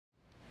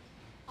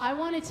I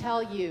want to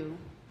tell you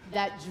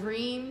that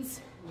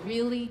dreams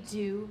really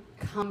do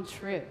come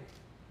true.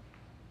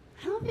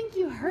 I don't think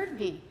you heard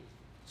me.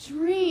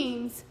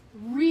 Dreams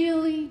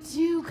really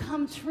do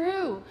come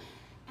true.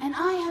 And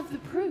I have the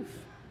proof.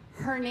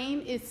 Her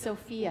name is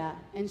Sophia,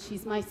 and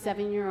she's my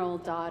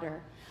 7-year-old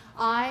daughter.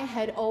 I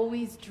had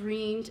always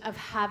dreamed of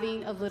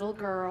having a little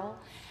girl,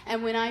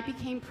 and when I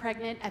became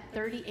pregnant at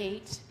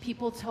 38,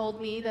 people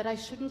told me that I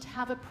shouldn't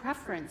have a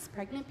preference.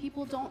 Pregnant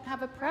people don't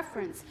have a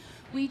preference.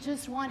 We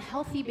just want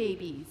healthy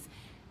babies.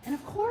 And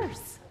of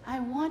course, I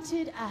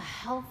wanted a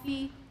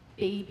healthy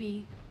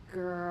baby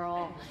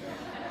girl.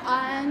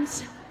 And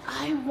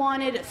I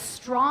wanted a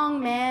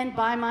strong man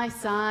by my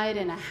side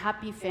and a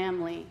happy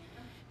family,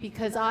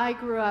 because I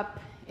grew up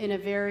in a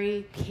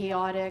very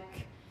chaotic,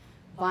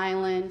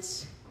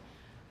 violent,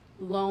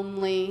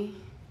 lonely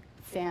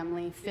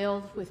family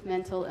filled with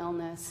mental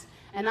illness.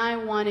 And I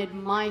wanted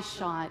my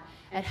shot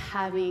at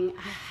having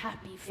a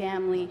happy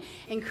family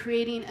and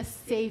creating a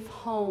safe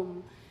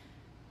home.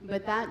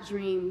 But that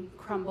dream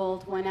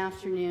crumbled one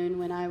afternoon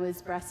when I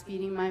was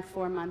breastfeeding my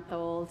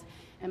 4-month-old,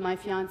 and my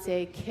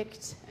fiance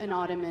kicked an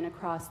ottoman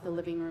across the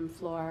living room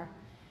floor.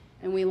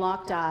 And we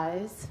locked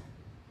eyes,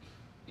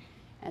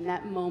 and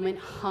that moment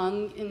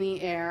hung in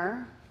the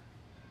air,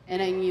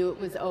 and I knew it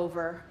was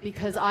over,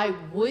 because I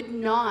would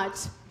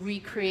not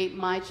recreate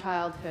my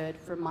childhood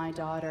for my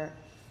daughter.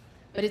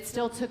 But it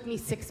still took me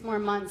 6 more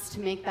months to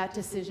make that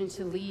decision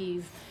to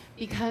leave,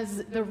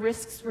 because the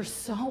risks were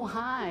so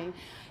high.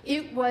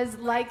 It was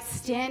like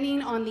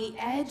standing on the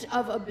edge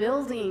of a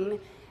building,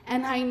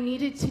 and I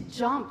needed to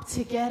jump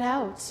to get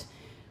out.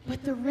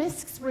 But the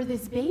risks were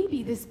this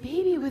baby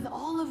with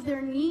all of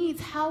their needs.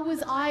 How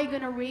was I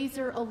going to raise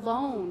her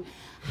alone?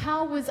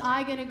 How was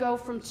I going to go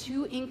from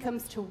 2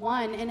 incomes to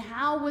 1? And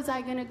how was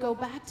I going to go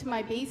back to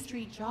my Bay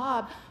Street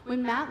job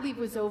when mat leave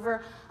was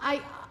over?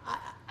 I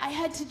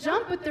had to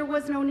jump, but there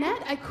was no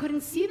net. I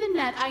couldn't see the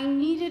net. I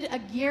needed a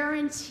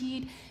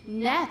guaranteed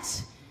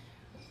net.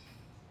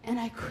 And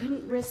I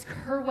couldn't risk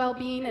her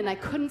well-being, and I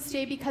couldn't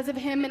stay because of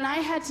him, and I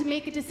had to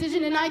make a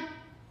decision, and I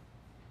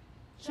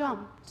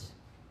jumped.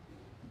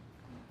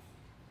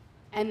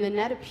 And the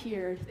net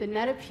appeared. The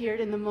net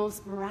appeared in the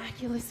most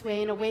miraculous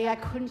way, in a way I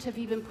couldn't have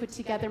even put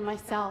together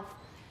myself.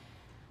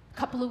 A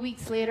couple of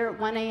weeks later, at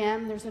 1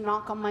 a.m., there's a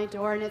knock on my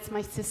door, and it's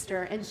my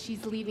sister, and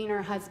she's leaving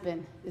her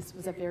husband. This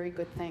was a very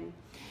good thing.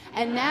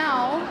 And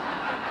now,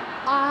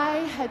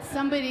 I had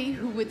somebody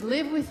who would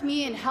live with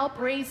me and help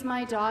raise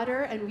my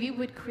daughter, and we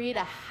would create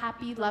a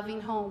happy,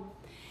 loving home.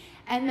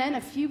 And then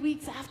a few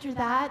weeks after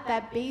that,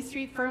 that Bay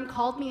Street firm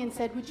called me and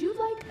said, "Would you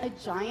like a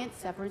giant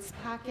severance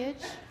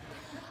package?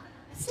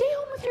 Stay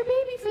home with your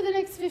baby for the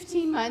next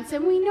 15 months,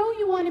 and we know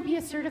you want to be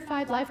a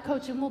certified life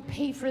coach, and we'll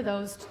pay for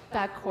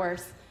that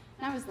course."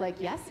 And I was like,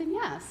 yes and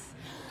yes.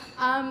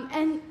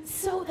 And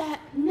so that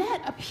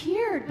net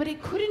appeared, but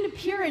it couldn't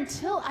appear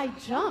until I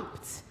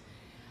jumped.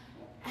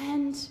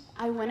 And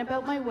I went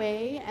about my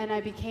way, and I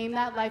became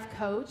that life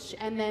coach.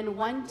 And then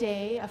one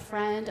day, a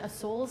friend, a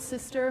soul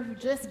sister who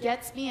just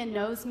gets me and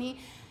knows me,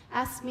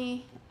 asked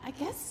me, "I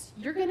guess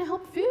you're going to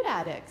help food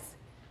addicts."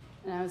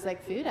 And I was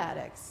like, "Food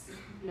addicts?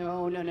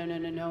 No,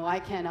 I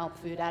can't help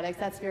food addicts.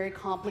 That's very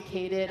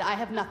complicated. I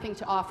have nothing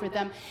to offer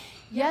them."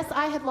 Yes,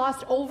 I had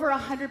lost over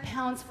 100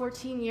 pounds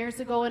 14 years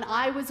ago, and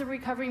I was a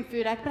recovering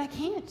food addict, but I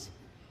can't.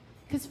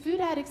 Because food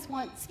addicts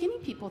want skinny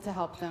people to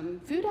help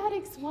them. Food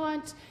addicts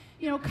want,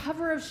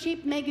 cover of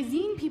Shape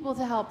magazine people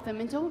to help them.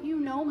 And don't you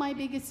know my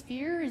biggest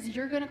fear is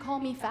you're going to call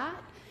me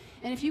fat?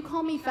 And if you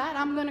call me fat,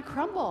 I'm going to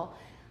crumble.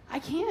 I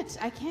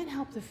can't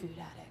help the food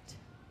addict.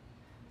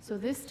 So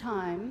this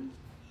time,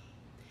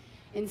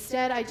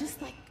 instead, I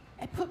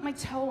put my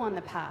toe on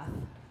the path.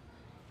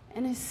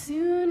 And as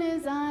soon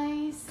as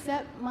I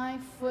set my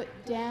foot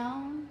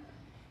down,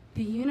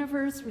 the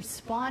universe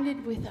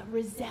responded with a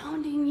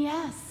resounding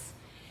yes.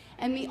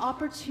 And the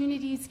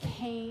opportunities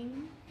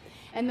came,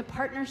 and the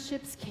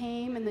partnerships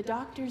came, and the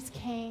doctors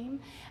came,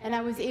 and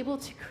I was able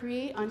to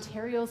create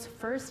Ontario's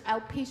first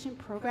outpatient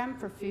program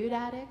for food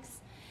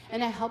addicts.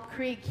 And I helped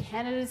create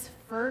Canada's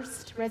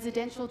first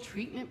residential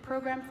treatment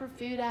program for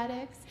food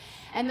addicts.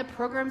 And the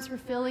programs were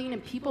filling,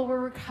 and people were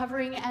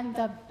recovering. And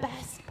the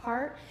best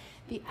part,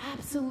 the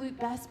absolute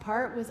best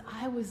part, was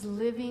I was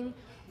living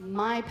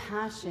my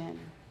passion.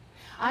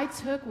 I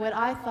took what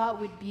I thought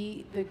would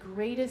be the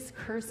greatest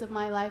curse of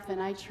my life, and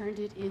I turned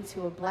it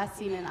into a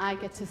blessing, and I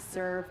get to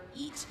serve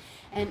each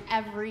and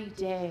every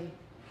day.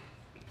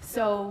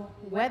 So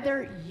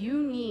whether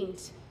you need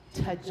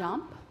to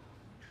jump,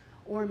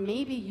 or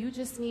maybe you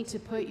just need to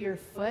put your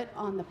foot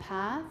on the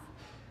path,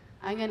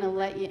 I'm going to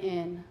let you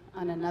in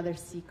on another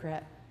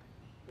secret.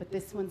 But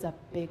this one's a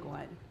big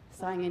one.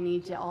 So I'm going to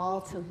need you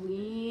all to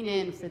lean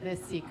in for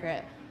this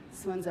secret.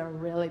 This one's a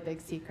really big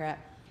secret.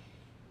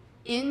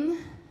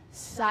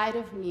 Inside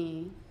of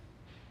me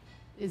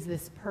is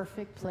this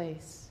perfect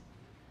place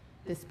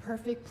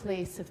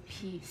of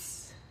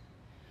peace,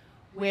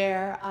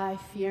 where I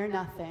fear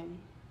nothing,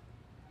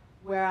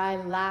 where I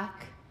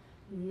lack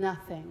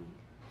nothing.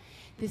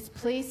 This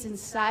place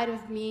inside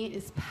of me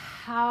is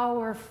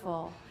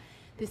powerful.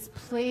 This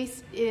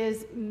place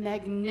is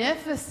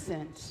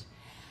magnificent.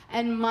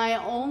 And my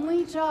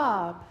only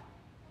job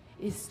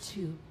is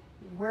to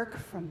work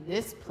from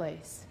this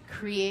place,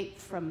 create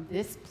from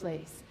this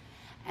place,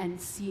 and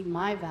see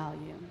my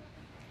value.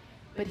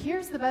 But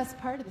here's the best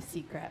part of the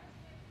secret.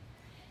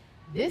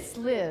 This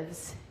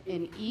lives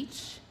in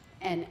each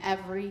and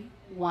every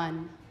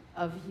one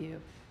of you.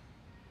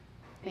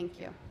 Thank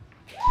you.